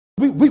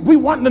We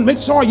want to make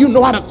sure you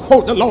know how to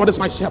quote, the Lord is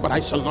my shepherd,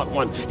 I shall not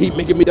want. He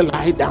maketh me to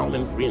lie down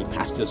in green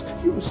pastures.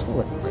 He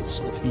restored my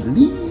soul. He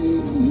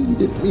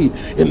leadeth me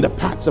in the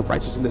paths of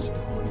righteousness.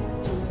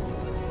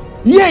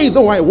 Yea,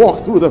 though I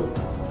walk through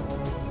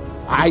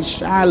I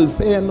shall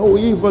fear no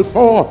evil,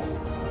 for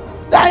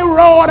thy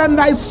rod and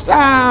thy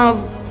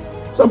staff.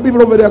 Some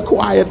people over there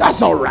quiet.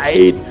 That's all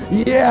right.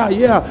 Yeah.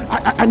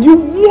 And you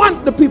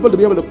want the people to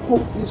be able to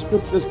quote these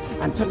scriptures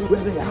and tell you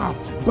where they are.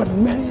 But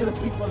many of the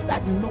people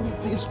that know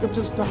these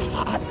scriptures to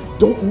heart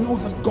don't know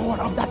the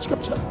God of that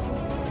scripture.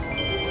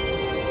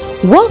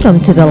 Welcome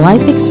to the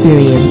Life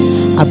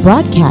Experience, a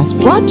broadcast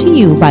brought to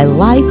you by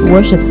Life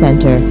Worship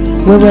Center,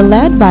 where we're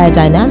led by a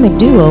dynamic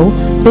duo,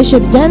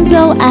 Bishop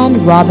Denzel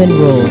and Robin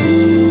Rule.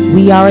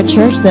 We are a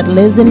church that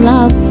lives in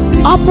love,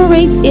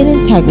 operates in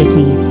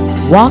integrity,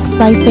 walks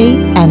by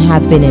faith, and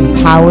have been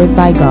empowered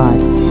by God.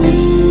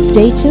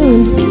 Stay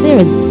tuned, there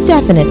is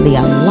definitely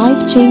a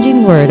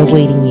life-changing word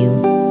awaiting you.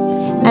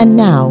 And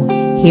now,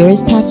 here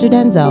is Pastor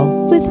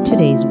Denzel with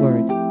today's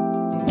word.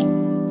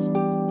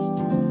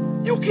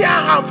 You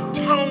can't have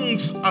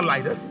tongues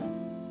like this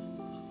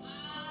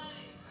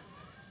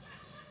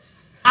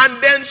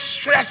and then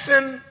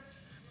stressing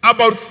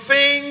about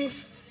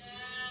things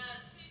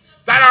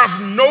that are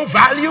of no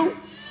value.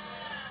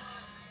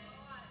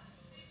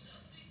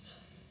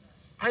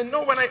 I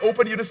know when I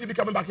open you to see me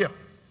coming back here.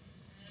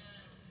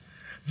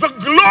 The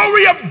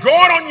glory of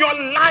God on your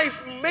life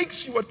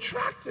makes you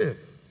attractive.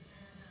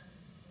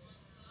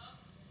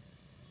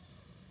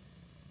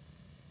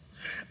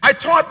 I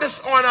taught this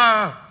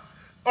on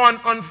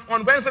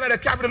Wednesday night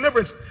at Capital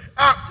Deliverance.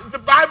 The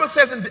Bible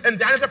says in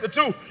Daniel chapter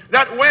 2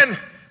 that when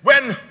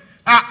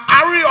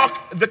Arioch,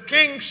 the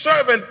king's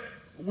servant,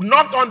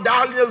 knocked on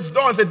Daniel's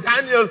door and said,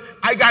 Daniel,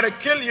 I got to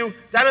kill you.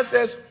 Daniel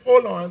says,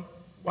 hold on.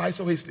 Why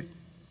so hasty?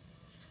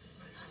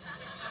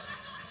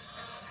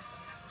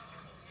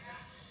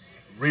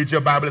 Read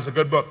your Bible. It's a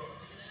good book.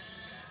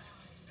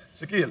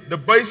 Shaquille, the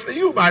boy say,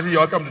 you imagine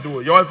y'all come to do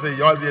it. Y'all say,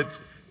 y'all did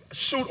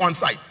shoot on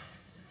sight.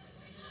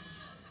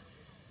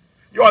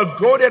 Y'all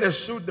go there to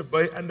shoot the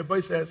boy, and the boy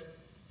says,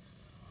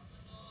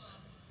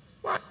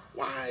 what?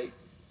 Why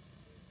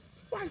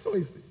so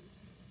hasty?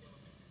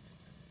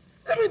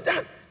 I mean,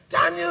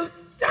 Daniel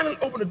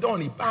opened the door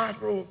in the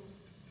bathrobe.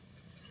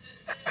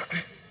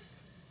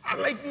 I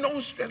like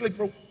no stress. Like,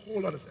 bro,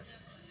 hold on a second.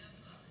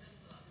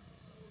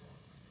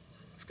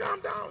 Let's calm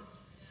down.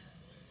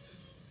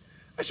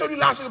 I showed you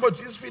last week about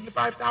Jesus feeding the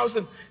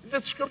 5,000.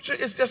 The scripture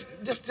is just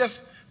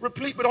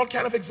replete with all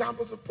kind of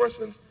examples of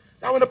persons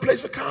that were in a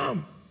place of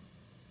calm.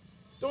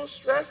 Don't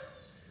stress.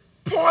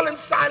 Paul and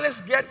Silas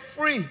get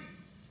free.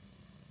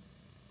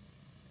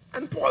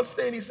 And Paul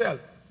stay in his cell.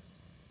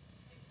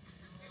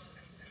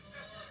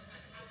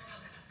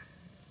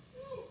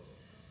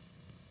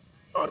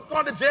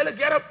 God, the jailer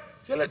get up.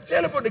 Jailer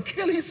about to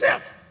kill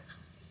himself.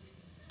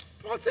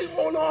 Paul say,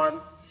 hold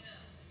on.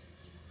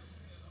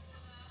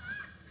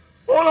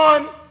 Hold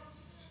on.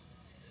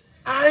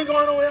 I ain't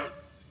going nowhere.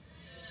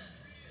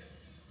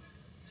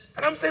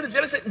 And I'm saying the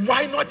jailer said,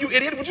 why not, you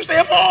idiot? What you stay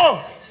here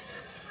for?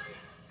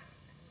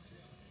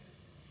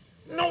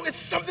 No, it's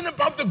something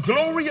about the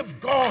glory of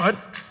God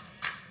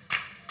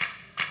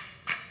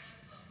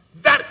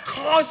that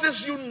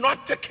causes you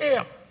not to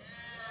care.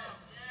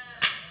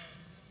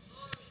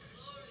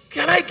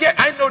 Can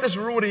I know this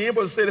rude, and you're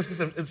able to say this is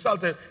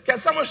insulting.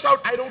 Can someone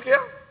shout, I don't care?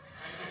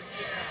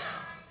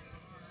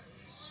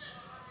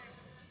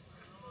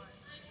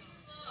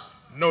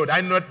 No,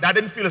 that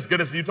didn't feel as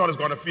good as you thought it was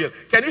going to feel.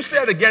 Can you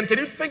say it again? Can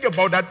you think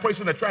about that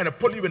person that's trying to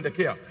pull you into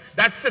care?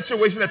 That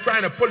situation that's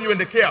trying to pull you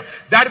into care?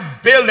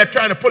 That bill that's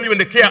trying to pull you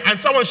into care? And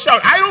someone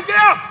shout, I don't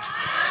care.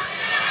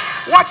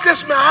 Watch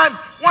this, man.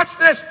 Watch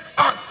this.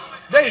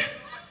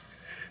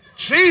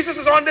 Jesus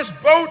is on this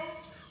boat.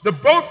 The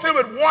boat filled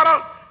with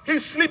water.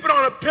 He's sleeping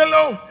on a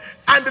pillow.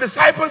 And the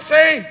disciples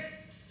say,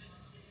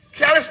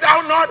 carest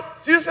thou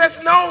not? Jesus says,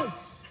 no.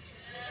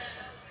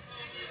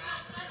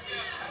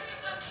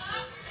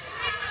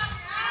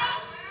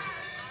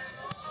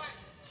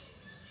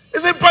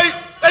 Is it, but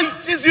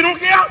Jesus, you don't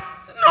care?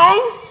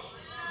 No.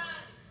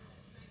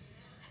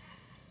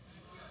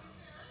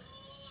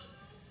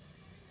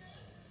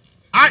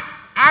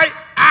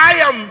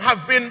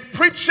 Have been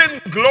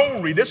preaching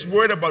glory. This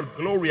word about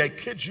glory, I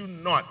kid you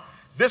not.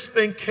 This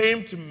thing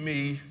came to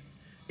me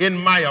in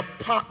my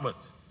apartment.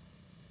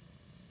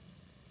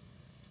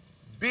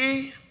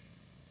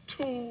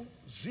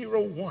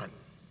 B201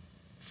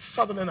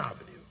 Sutherland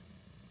Avenue,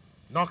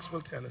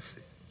 Knoxville,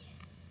 Tennessee.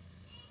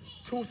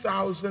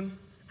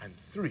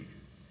 2003,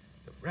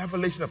 the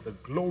revelation of the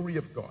glory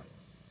of God.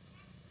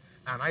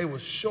 And I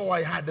was sure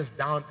I had this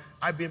down.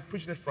 I've been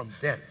preaching it from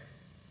then.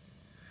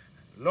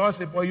 The Lord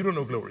said, boy, you don't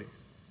know glory.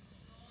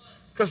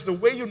 Because the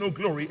way you know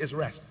glory is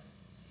rest.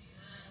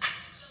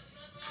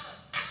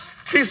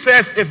 He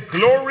says, if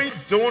glory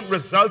don't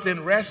result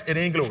in rest, it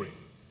ain't glory.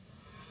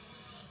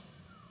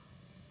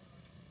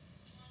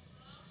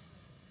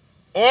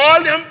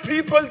 All them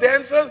people,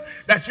 Denzel,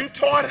 that you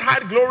thought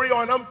had glory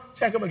on them,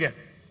 check them again.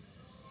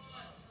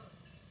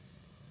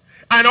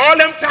 And all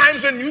them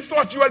times when you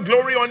thought you had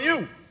glory on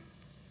you,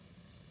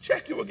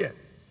 check you again.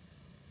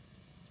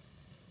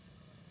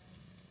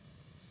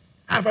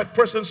 I've had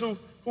persons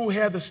who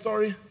heard the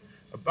story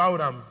about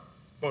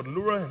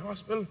Laura in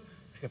hospital.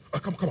 Oh,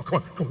 come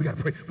on, we gotta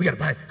pray, we gotta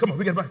buy. Come on,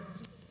 we gotta buy.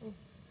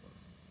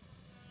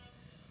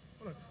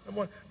 Come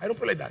on. I don't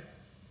pray like that.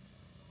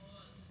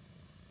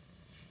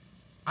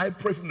 I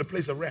pray from the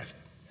place of rest.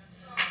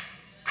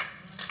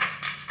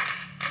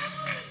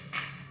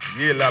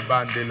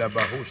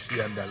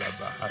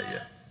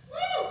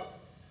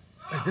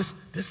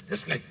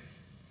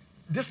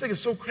 This thing is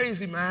so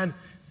crazy, man,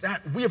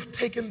 that we have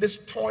taken this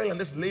toil and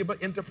this labor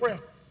into prayer.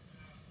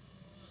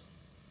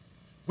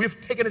 We've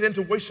taken it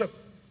into worship.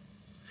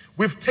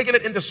 We've taken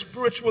it into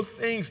spiritual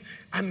things.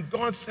 And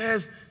God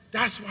says,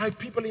 that's why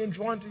people ain't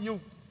drawn to you.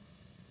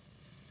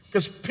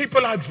 Because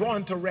people are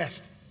drawn to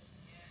rest.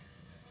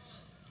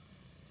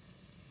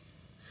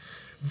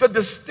 The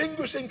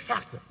distinguishing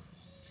factor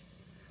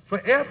for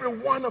every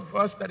one of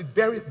us that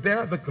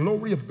bear the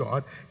glory of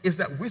God is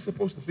that we're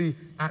supposed to be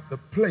at the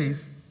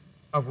place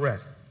of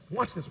rest.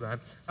 Watch this, man.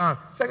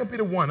 2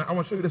 Peter 1, I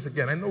want to show you this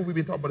again. I know we've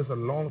been talking about this a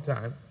long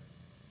time.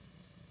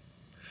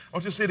 I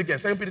want you to see it again.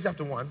 2 Peter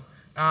chapter 1.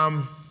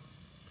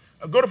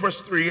 Go to verse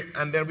 3,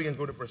 and then we can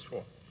go to verse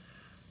 4.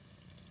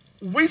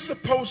 We're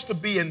supposed to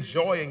be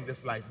enjoying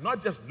this life,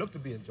 not just look to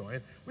be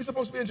enjoying. We're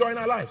supposed to be enjoying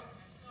our lives.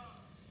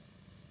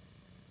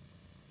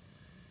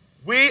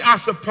 We are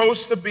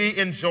supposed to be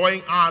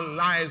enjoying our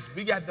lives.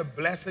 We got the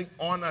blessing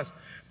on us.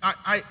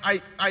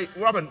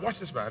 Robin, watch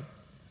this, man.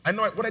 I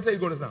know what I tell you,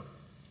 go to this now.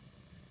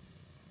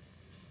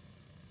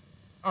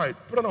 All right,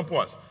 put it on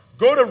pause.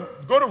 Go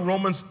to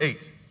Romans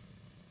 8.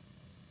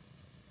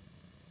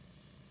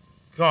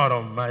 God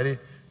Almighty.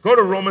 Go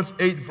to Romans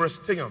 8, verse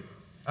 10.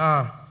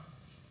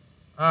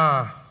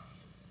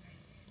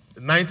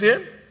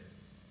 19.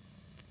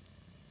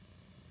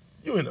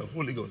 You in the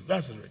Holy Ghost.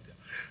 That's it right there.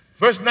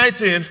 Verse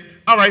 19.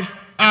 All right.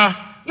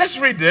 Let's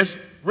read this.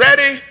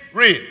 Ready?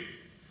 Read.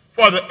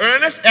 For the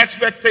earnest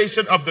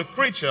expectation of the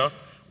creature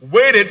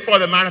waited for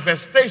the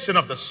manifestation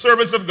of the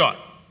servants of God.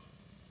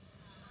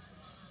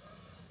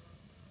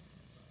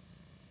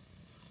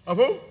 Of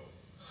who?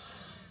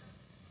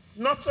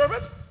 Not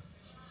servants?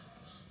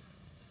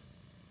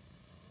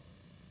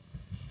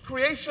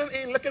 Creation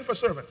ain't looking for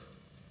servants.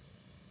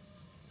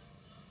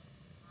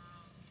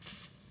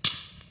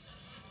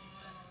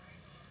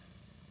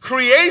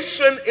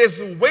 Creation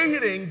is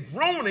waiting,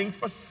 groaning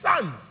for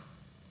sons.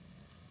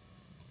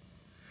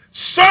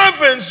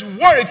 Servants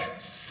work,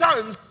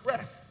 sons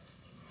rest.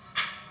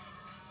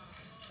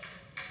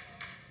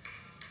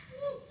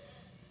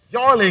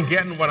 Y'all ain't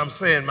getting what I'm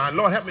saying, man.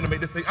 Lord, help me to make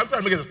this thing. I'm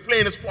trying to make it as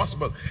plain as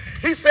possible.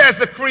 He says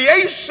the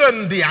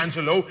creation,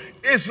 D'Angelo,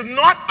 is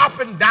not up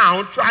and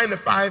down trying to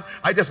find,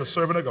 I just a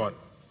servant of God.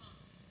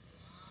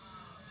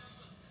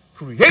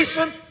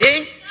 Creation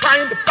ain't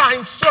trying to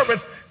find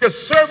servants, because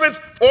servants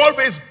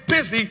always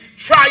busy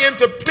trying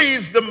to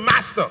please the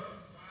master.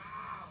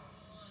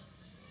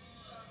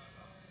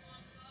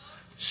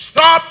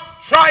 Stop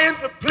trying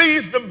to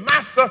please the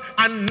master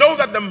and know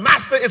that the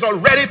master is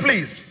already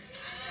pleased.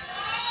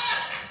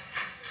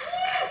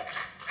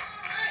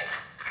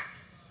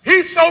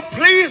 He's so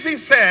pleased, he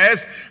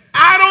says,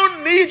 I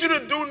don't need you to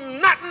do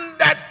nothing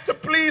to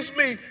please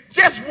me.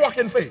 Just walk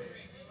in faith.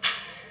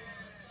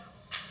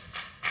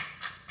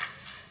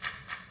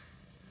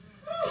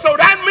 So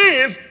that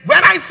means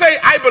when I say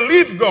I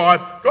believe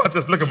God, God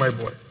says, look at my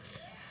boy.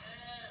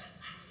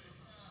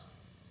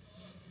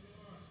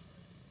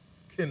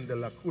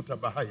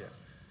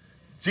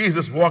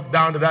 Jesus walked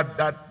down to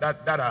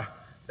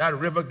that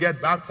river,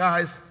 get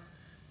baptized.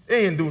 He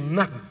ain't do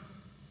nothing.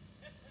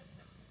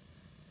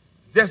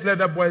 Just let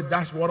that boy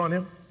dash water on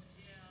him.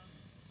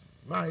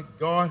 My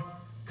God.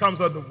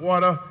 Comes out the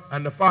water,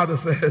 and the father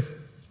says,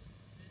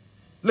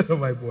 look at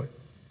my boy.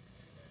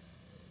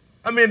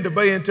 I mean, the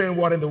boy ain't turned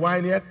water into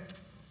wine yet.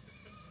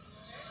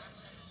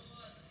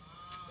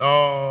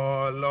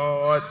 Oh,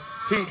 Lord.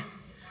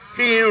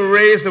 He ain't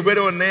raised the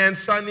widow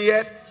Nan's son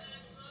yet.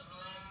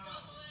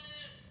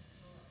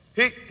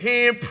 He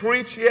ain't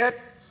preached yet.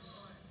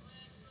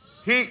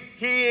 He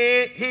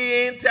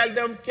ain't tell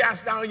them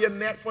cast down your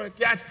net for a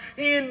catch.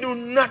 He ain't do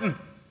nothing.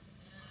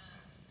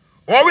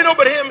 All we know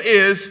about him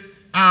is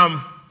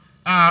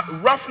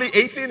roughly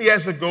 18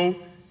 years ago,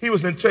 he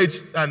was in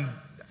church and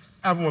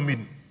having a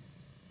meeting.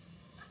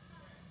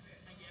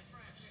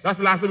 That's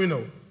the last thing we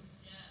know.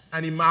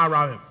 And he married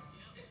around him.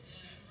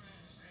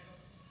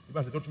 He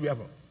said, don't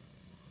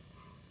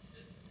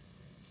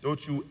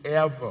you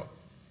ever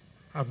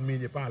have me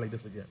in your power like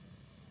this again.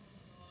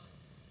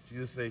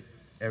 Jesus say,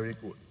 every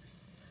court.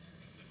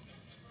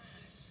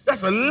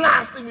 That's the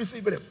last thing we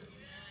see with him.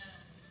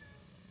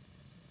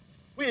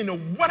 We didn't know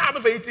what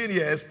happened for 18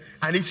 years,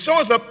 and he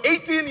shows up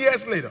 18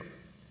 years later.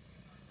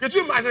 Could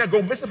you imagine that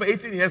go missing for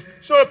 18 years,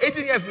 show up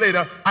 18 years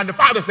later, and the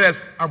father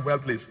says, I'm well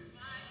pleased.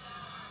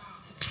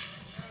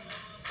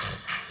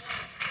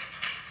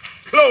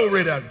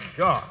 Glory to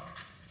God.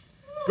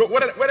 Go, where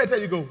did I tell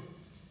you go?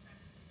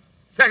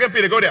 2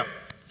 Peter, go there.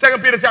 2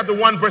 Peter chapter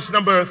 1, verse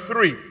number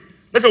 3.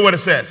 Look at what it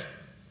says.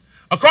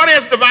 According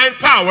as divine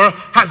power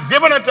hath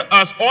given unto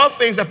us all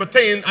things that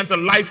pertain unto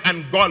life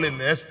and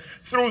godliness,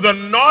 through the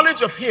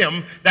knowledge of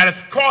him that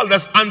hath called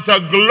us unto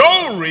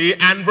glory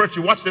and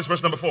virtue. Watch this,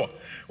 verse number 4.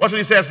 Watch what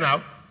he says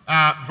now.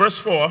 Verse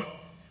 4.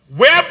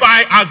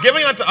 Whereby are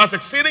given unto us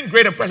exceeding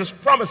great and precious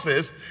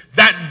promises,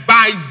 that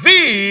by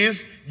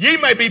these ye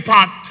may be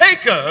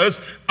partakers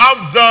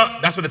of the,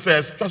 that's what it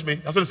says, trust me,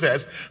 that's what it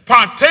says,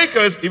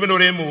 partakers, even though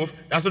they move,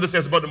 that's what it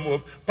says about the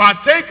move,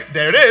 partake,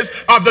 there it is,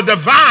 of the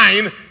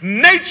divine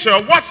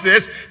nature, watch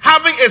this,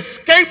 having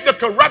escaped the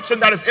corruption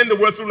that is in the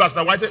world through lust.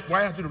 Now, why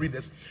I have you to read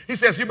this? He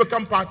says, you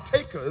become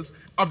partakers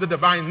of the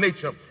divine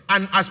nature.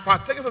 And as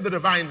partakers of the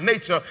divine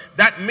nature,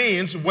 that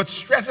means what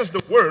stresses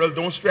the world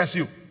don't stress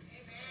you.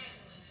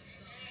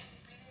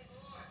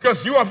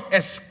 Because you have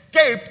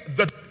escaped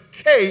the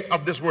decay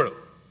of this world.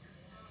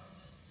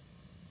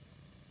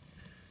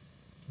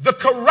 The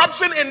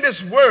corruption in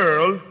this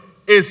world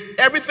is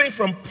everything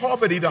from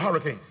poverty to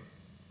hurricanes.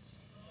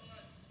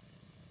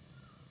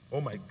 Oh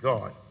my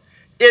God.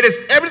 It is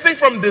everything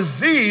from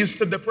disease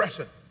to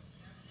depression.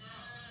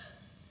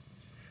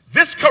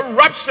 This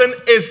corruption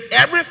is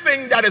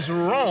everything that is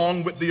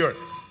wrong with the earth.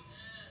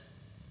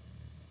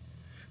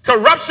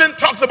 Corruption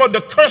talks about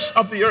the curse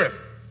of the earth.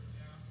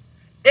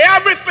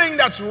 Everything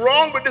that's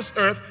wrong with this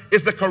earth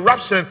is the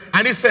corruption,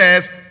 and he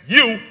says,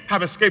 you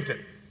have escaped it.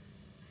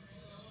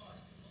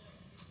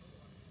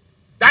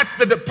 That's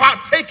the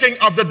partaking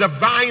of the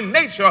divine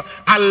nature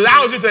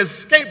allows you to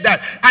escape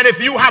that. And if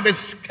you have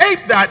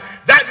escaped that,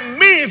 that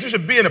means you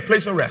should be in a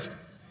place of rest.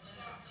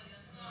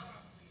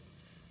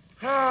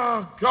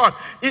 Oh, God.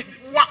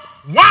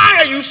 Why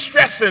are you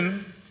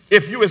stressing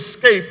if you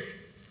escape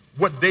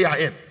what they are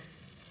in?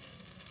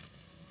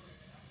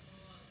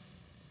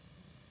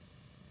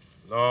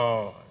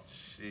 Lord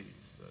Jesus.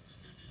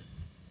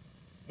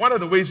 One of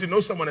the ways you know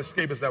someone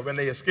escaped is that when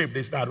they escape,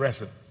 they start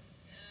resting.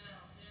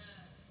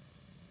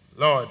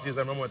 Lord Jesus,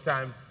 I remember one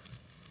time,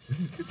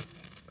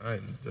 I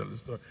didn't tell the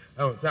story.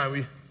 I remember one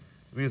time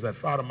we was at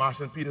Father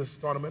Marshall Peter's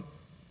tournament,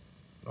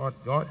 Lord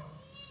God,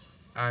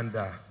 and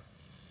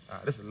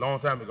this is a long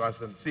time ago. I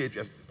was in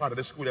CHS, part of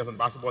this school, I was on the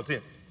basketball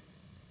team.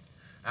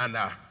 And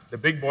the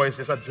big boys,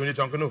 they said Junior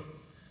John Canoe,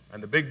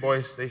 and the big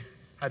boys, they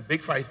had a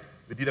big fight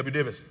with D.W.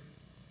 Davis.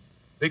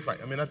 Big fight.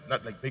 I mean,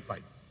 not like big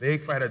fight.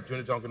 Big fight at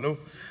Junior John Canoe.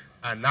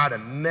 And now the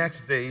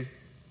next day,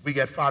 we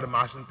get Father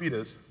Marshall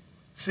Peters.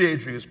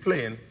 C.H.G. is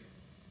playing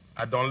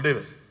at Donald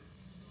Davis.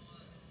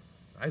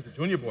 I was a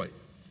junior boy.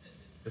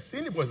 The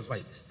senior boys was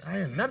fighting. I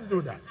had nothing to do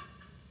with that.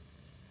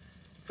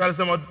 Fellas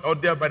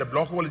out there by the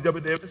block wall of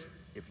W. Davis,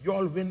 if you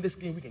all win this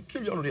game, we can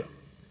kill you all there.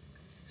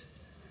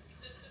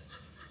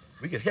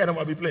 We can hear them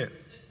while we playing.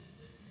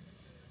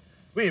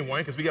 We ain't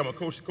won because we got my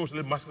coach a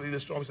little muscular, a little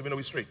strong, so we know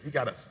we straight. We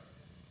got us.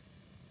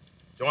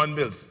 John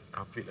Mills,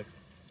 I feel it.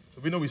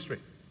 So we know we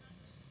straight.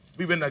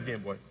 We win that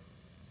game, boy.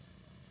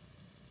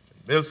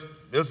 Mills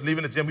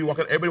leaving the gym, we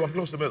walking, everybody walking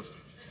close to Mills.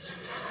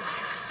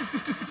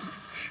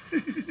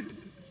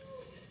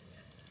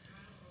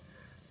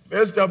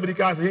 Mills jumping in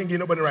the car, so he ain't getting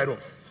nobody right home.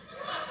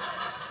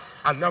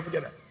 I'll never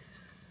forget that.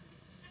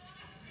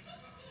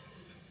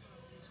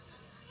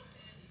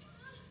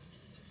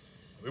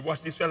 We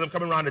watch these fellas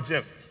coming around the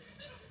gym.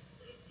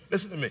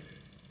 Listen to me.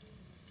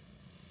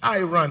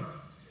 I run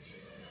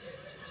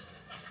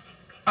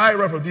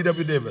from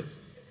D.W. Davis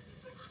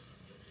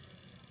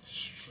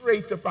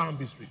straight to Palm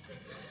Beach Street.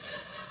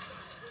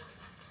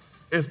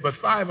 It's but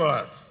 5 of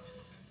us.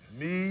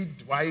 Me,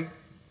 Dwight,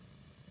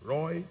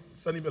 Roy,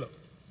 Sonny Miller.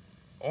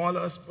 All of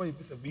us,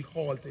 we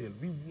haul tail.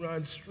 We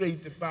run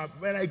straight to Palm.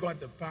 When I got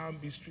to Palm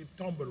Beach Street,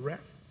 tumble ref.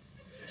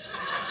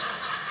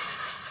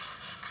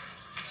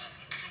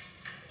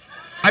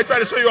 I try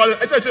to show you all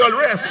the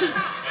rest.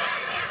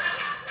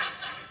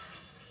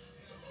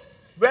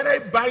 When I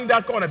bang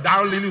that corner,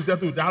 Darrell Lee was there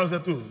too. Darrell's there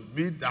too.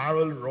 Me,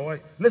 Darrell, Roy.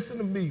 Listen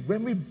to me.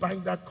 When we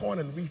bang that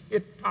corner and we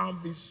hit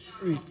Palm Beach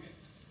Street,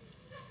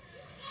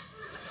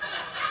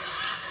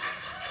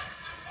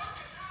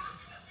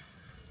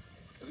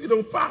 you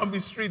know, Palm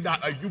Beach Street,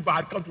 you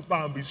bad come to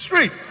Palm Beach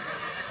Street.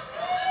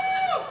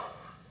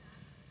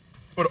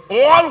 But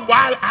all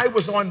while I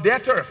was on their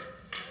turf,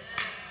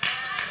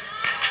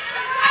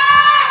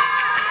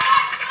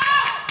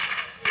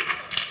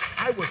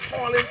 I was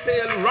hauling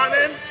tail,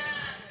 running,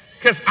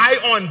 because I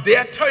on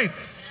their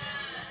turf.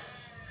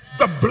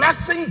 The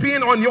blessing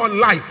being on your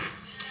life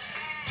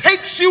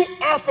takes you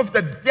off of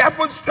the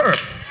devil's turf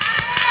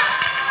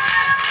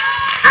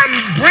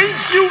and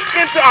brings you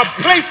into a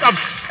place of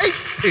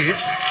safety,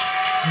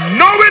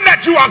 knowing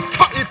that you are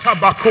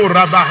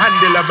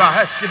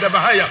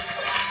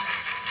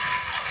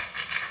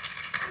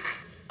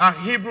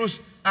Hebrews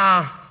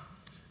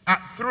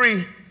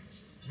 3.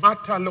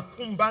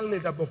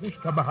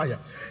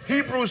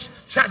 Hebrews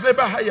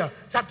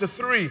chapter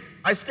 3.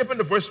 I skip in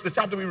the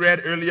chapter we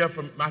read earlier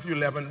from Matthew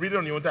 11. Read it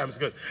on your own time. It's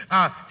good.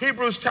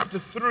 Hebrews chapter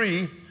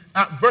 3,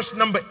 verse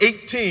number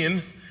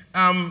 18.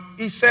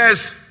 He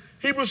says,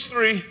 Hebrews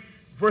 3,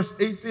 verse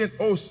 18.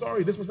 Oh,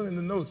 sorry, this wasn't in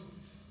the notes.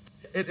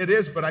 It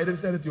is, but I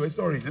didn't send it to you.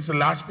 Sorry, this is the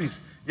last piece.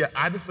 Yeah,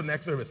 add this for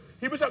next service.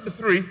 Hebrews chapter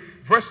 3,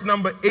 verse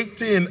number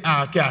 18,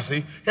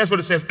 Cassie. Here's what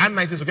it says. And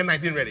 19, so get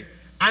 19 ready.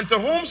 And to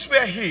whom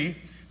swear he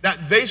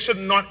that they should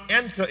not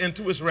enter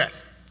into his rest,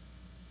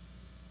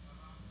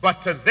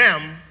 but to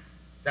them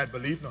that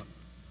believe not.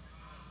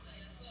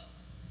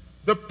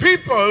 The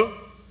people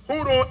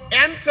who don't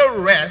enter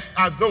rest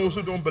are those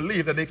who don't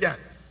believe that they can.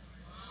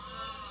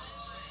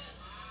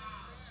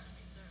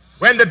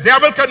 When the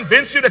devil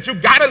convinces you that you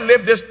got to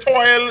live this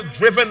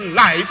toil-driven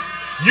life,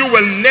 you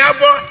will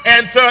never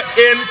enter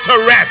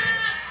into rest.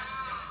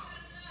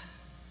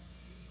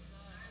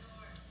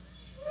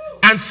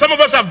 And some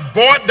of us have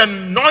bought the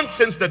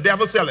nonsense the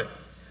devil selling.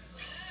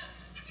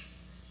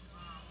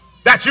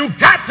 That you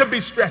got to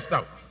be stressed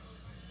out.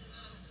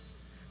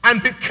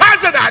 And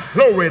because of that,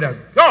 glory to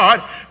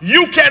God,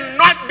 you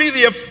cannot be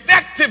the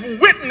effective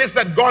witness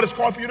that God has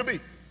called for you to be.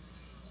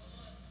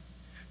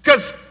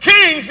 Because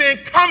kings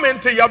ain't coming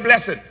to your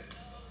blessing.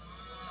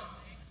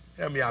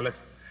 Hear me, Alex.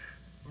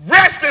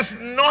 Rest is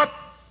not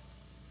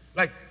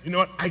like, you know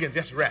what, I can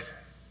just rest.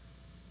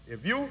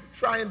 If you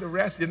trying to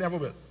rest, you never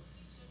will.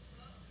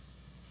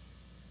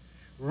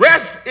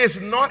 Rest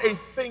is not a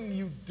thing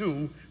you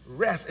do.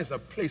 Rest is a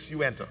place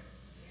you enter.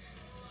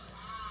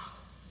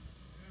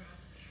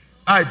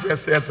 I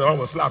just said so, I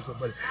almost slapped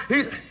somebody.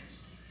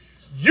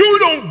 You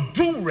don't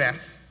do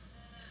rest.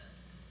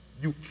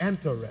 You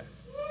enter rest.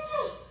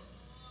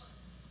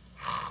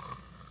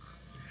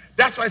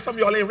 That's why some of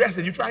y'all ain't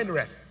resting. You're trying to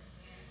rest.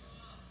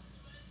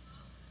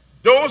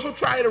 Those who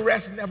try to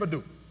rest never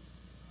do.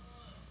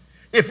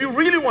 If you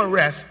really want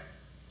rest,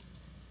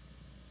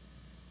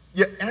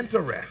 you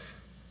enter rest.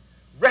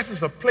 Rest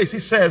is a place. He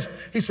says,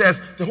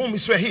 to whom he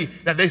swear he,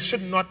 that they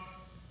should not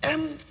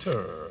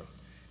enter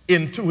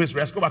into his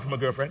rest. Go back to my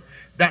girlfriend.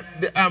 That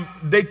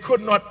they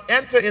could not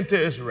enter into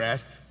his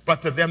rest,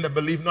 but to them that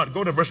believe not.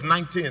 Go to verse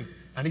 19.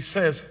 And he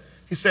says,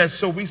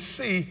 so we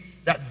see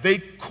that they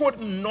could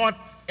not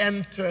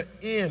enter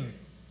in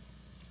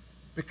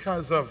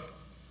because of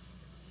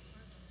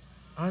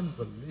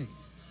unbelief.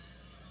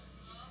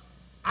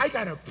 I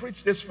got to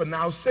preach this for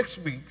now 6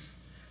 weeks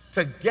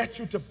to get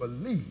you to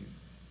believe,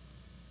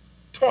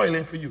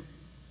 toiling for you.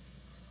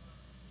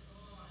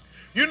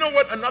 You know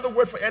what another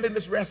word for ending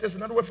this rest is?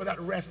 Another word for that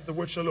rest is the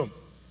word shalom.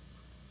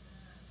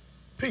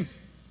 Peace.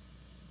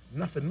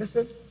 Nothing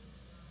missing,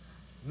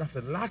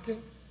 nothing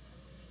lacking,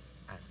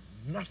 and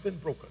nothing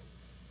broken.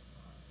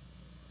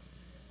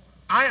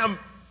 I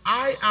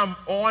am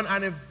on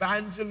an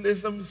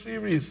evangelism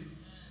series.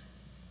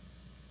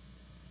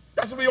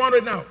 That's what we're on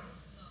right now.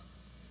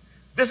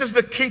 This is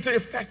the key to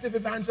effective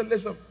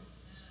evangelism.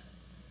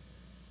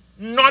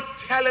 Not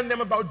telling them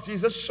about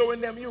Jesus,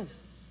 showing them you.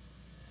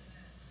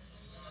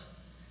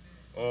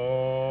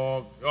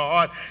 Oh,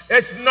 God.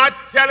 It's not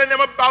telling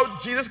them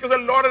about Jesus, because a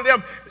lot of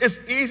them, it's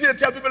easy to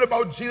tell people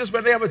about Jesus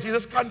when they have a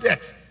Jesus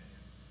context.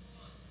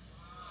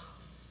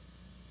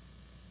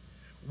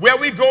 Where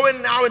we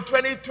going now in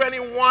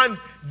 2021,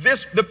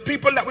 the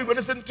people that we were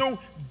listening to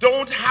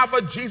don't have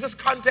a Jesus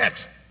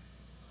context.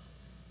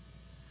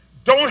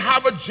 Don't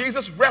have a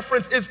Jesus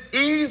reference. It's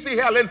easy,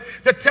 Helen,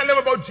 to tell them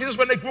about Jesus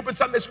when they grew up in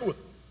Sunday school.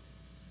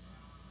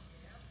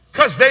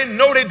 Because they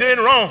know they're doing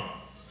wrong.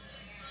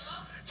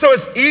 So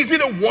it's easy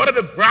to water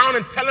the ground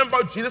and tell them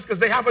about Jesus because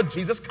they have a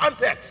Jesus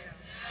context.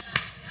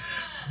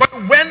 But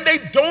when they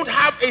don't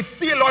have a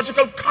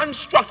theological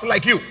construct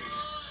like you,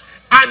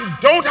 and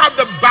don't have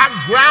the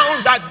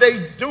background that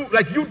they do,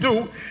 like you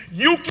do,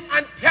 you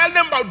can't tell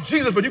them about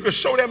Jesus, but you can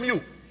show them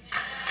you.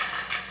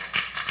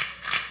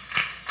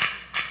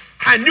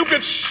 And you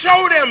can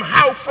show them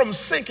how from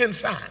sinking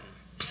sand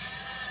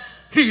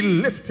he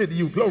lifted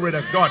you. Glory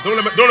to God. Don't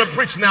let me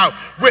preach now.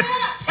 With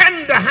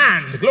tender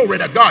hand, glory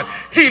to God,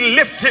 he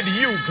lifted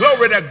you,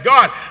 glory to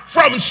God,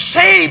 from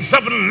shades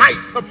of night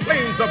to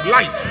plains of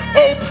light.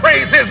 Oh,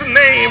 praise his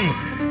name.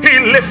 He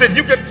lifted.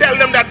 You could tell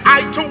them that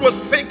I too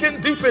was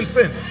sinking deep in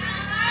sin.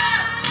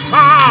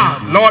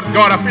 Far, Lord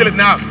God, I feel it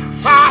now.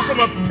 Far from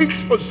a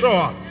peaceful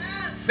shore,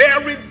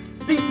 very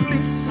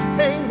deeply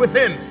stained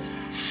within,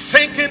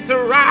 sinking to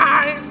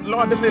rise.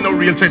 Lord, this ain't no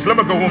real church. Let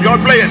me go home. Y'all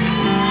playing.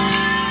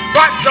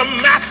 But the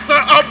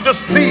master of the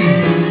sea,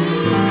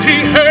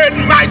 he heard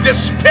my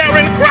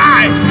despairing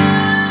cry,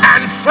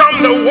 and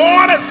from the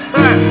waters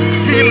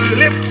he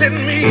lifted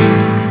me.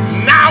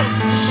 Now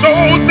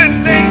souls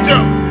in danger,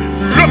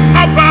 look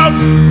above.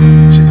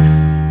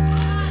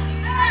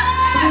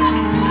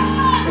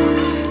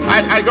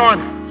 I go on.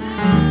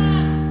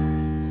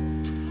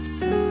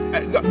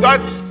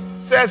 God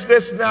says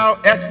this now,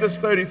 Exodus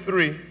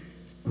 33.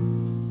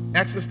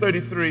 Exodus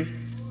 33.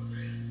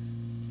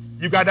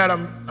 You got that,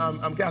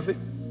 Cassie?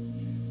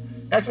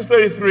 Exodus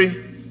 33,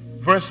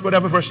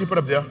 whatever verse you put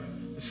up there.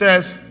 It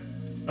says,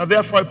 now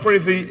therefore I pray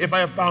thee, if I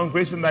have found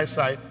grace in thy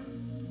sight,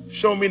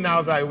 show me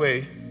now thy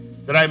way,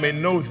 that I may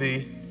know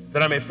thee,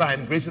 that I may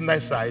find grace in thy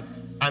sight,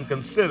 and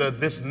consider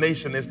this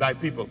nation is thy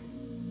people.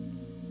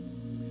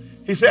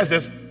 He says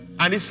this,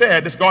 and he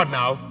said, this God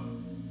now,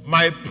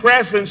 my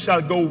presence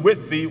shall go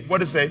with thee. What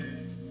does it say?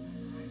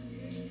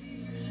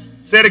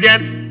 Say it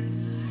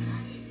again.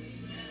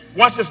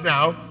 Watch this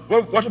now.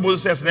 Watch what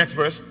Moses says in the next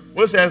verse.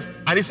 Moses says,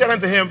 and he said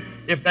unto him,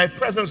 if thy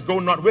presence go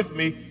not with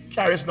me,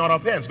 carry us not our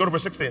pens. Go to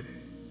verse 16.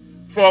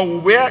 For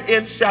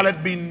wherein shall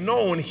it be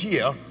known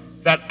here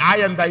that I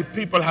and thy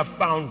people have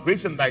found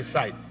grace in thy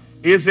sight?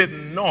 Is it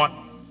not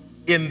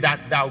in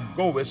that thou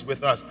goest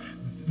with us?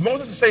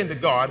 Moses is saying to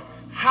God,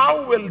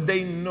 how will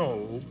they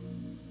know?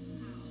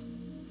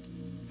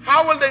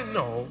 How will they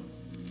know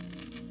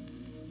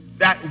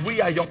that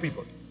we are your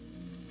people?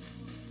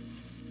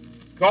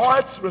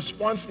 God's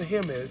response to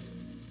him is,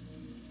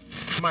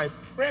 my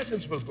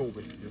presence will go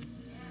with you.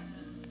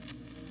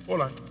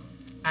 Hold on.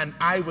 And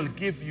I will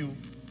give you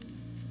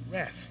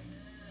rest.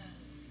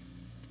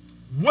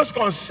 What's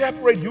going to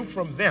separate you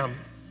from them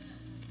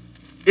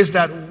is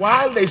that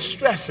while they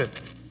stress it,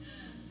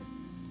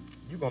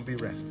 you're going to be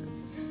rested.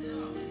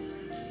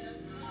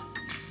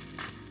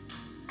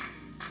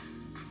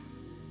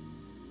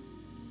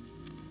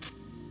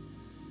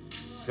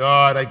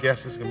 God, I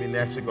guess this is going to be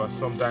next week or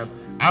sometime.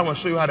 I want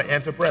to show you how to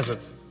enter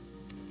presence.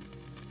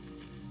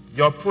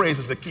 Your praise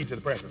is the key to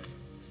the presence.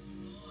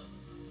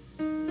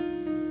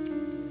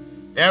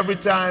 Every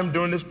time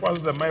during this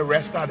process that my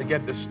rest started to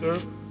get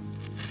disturbed,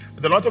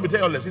 the Lord told me to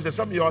tell you this. He said,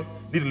 some of y'all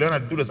need to learn how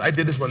to do this. I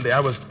did this one day.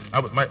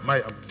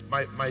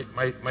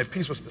 My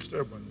peace was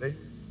disturbed one day.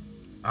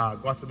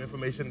 Got some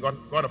information,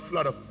 got a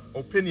flood of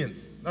opinions.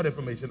 Not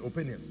information,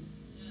 opinions.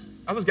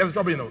 I was getting in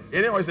trouble, you know. It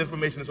ain't always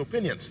information, it's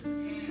opinions.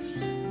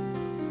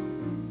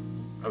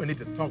 I don't need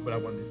to talk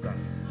about one of these times.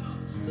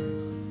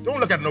 Don't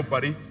look at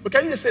nobody. But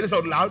can you just say this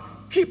out loud?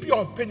 Keep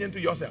your opinion to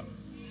yourself.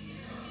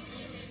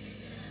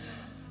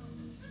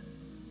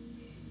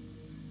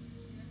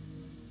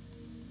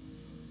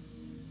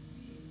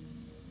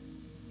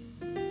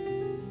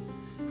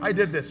 I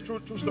did this.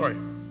 True story.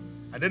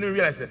 I didn't even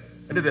realize it.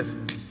 I did this.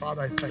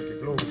 Father, I thank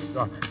you. Glory to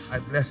God. I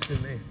bless your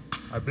name.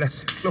 I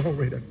bless you.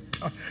 Glory to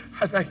God.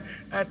 I thank you.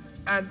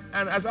 And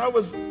as I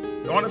was,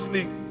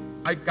 honestly,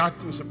 I got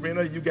to,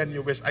 Sabrina, you getting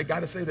your wish. I got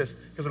to say this,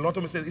 because a lot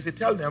of them he said,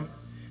 tell them,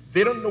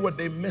 they don't know what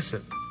they're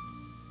missing.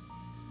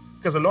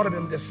 Because a lot of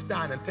them just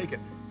stand and take it.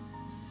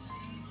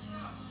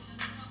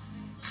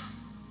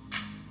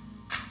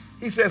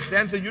 He says,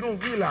 Denzel, you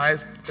don't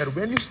realize that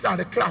when you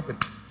started clapping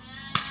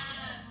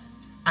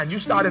and you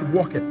started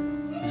walking,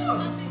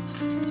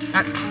 and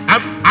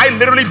I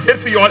literally did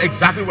for you all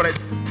exactly what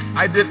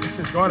I did. He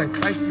says, God, I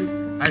thank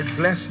you. I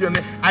bless your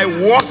name. I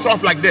walked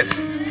off like this.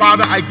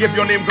 Father, I give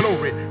your name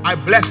glory. I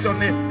bless your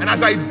name. And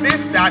as I did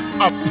that,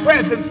 a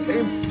presence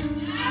came.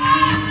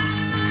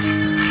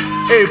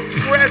 A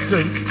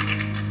presence.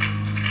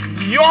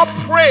 Your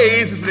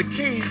praise is the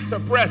key to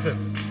presence.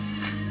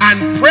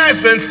 And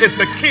presence is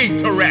the key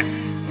to rest.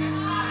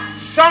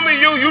 Some of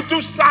you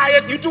too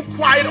silent, you too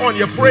quiet on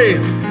your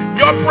praise.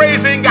 Your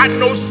praise ain't got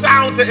no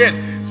sound to it.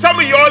 Some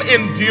of y'all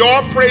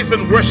endure praise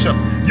and worship.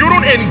 You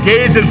don't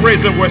engage in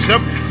praise and worship.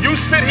 You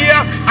sit here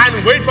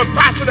and wait for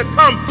pastor to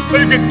come so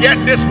you can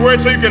get this word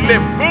so you can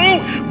live.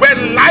 Boo!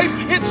 When life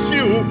hits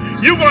you,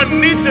 you're going to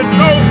need to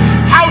know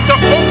how to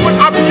open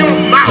up your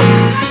mouth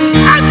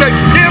and to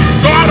give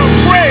God a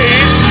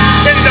praise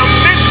in the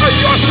midst of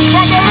your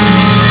struggle,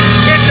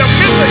 in the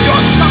midst of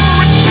your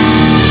suffering,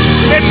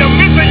 in the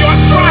midst of your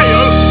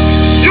trial.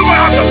 You're going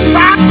to have to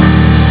practice.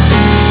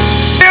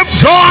 Give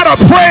God a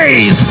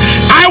praise.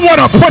 I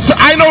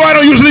know I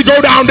don't usually go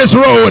down this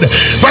road,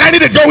 but I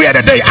need to go here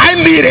today. I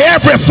need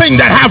everything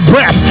that have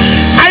breath.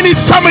 I need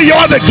some of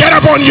y'all to get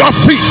up on your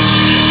feet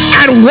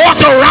and walk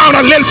around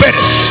a little bit.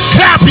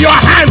 Clap your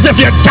hands if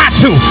you got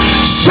to.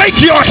 Shake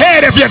your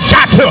head if you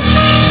got to.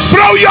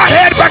 Throw your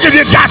head back if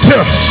you got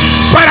to.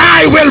 But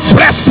I will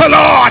bless the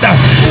Lord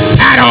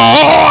at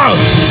all.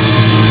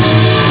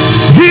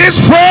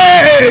 His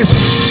praise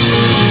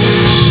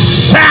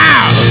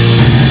shall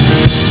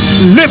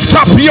lift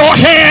up your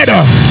head,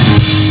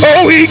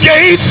 O ye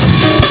gates,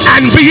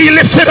 and be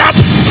lifted up,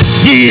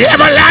 ye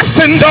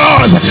everlasting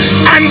doors,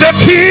 and the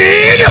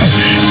King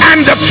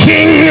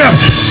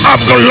of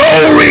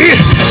glory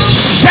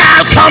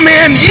shall come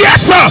in.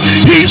 Yes, sir,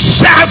 he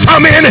shall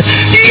come in.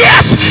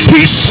 Yes,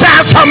 he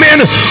shall come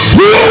in.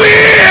 Who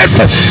is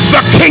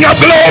the King of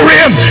glory?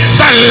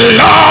 The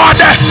Lord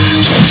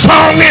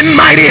strong and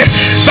mighty,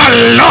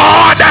 the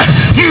Lord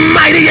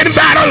mighty in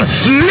battle.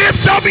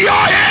 Lift up your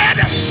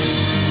head.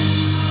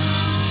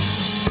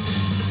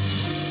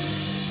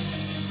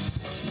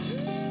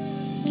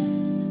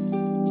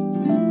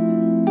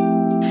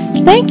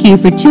 Thank you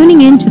for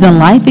tuning in to the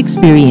Life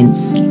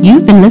Experience.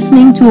 You've been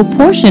listening to a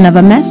portion of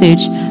a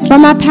message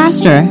from our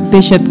pastor,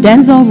 Bishop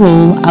Denzel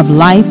Rolle of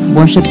Life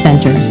Worship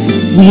Center.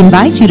 We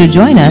invite you to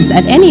join us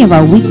at any of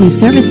our weekly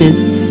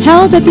services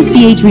held at the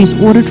C.H. Reeves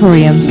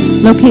Auditorium,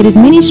 located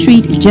Minnie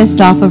Street just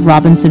off of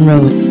Robinson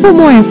Road. For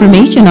more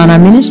information on our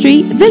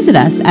ministry, visit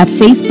us at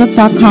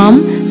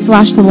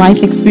facebook.com/The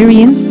Life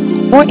Experience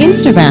or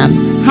Instagram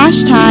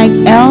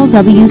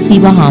 #LWC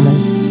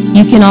Bahamas.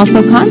 You can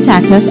also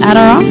contact us at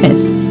our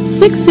office,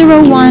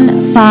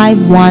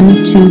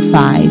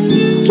 601-5125.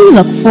 We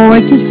look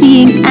forward to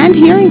seeing and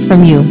hearing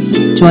from you.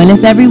 Join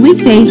us every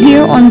weekday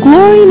here on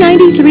Glory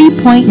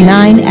 93.9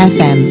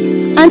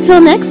 FM.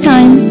 Until next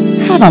time,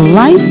 have a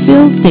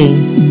life-filled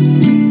day.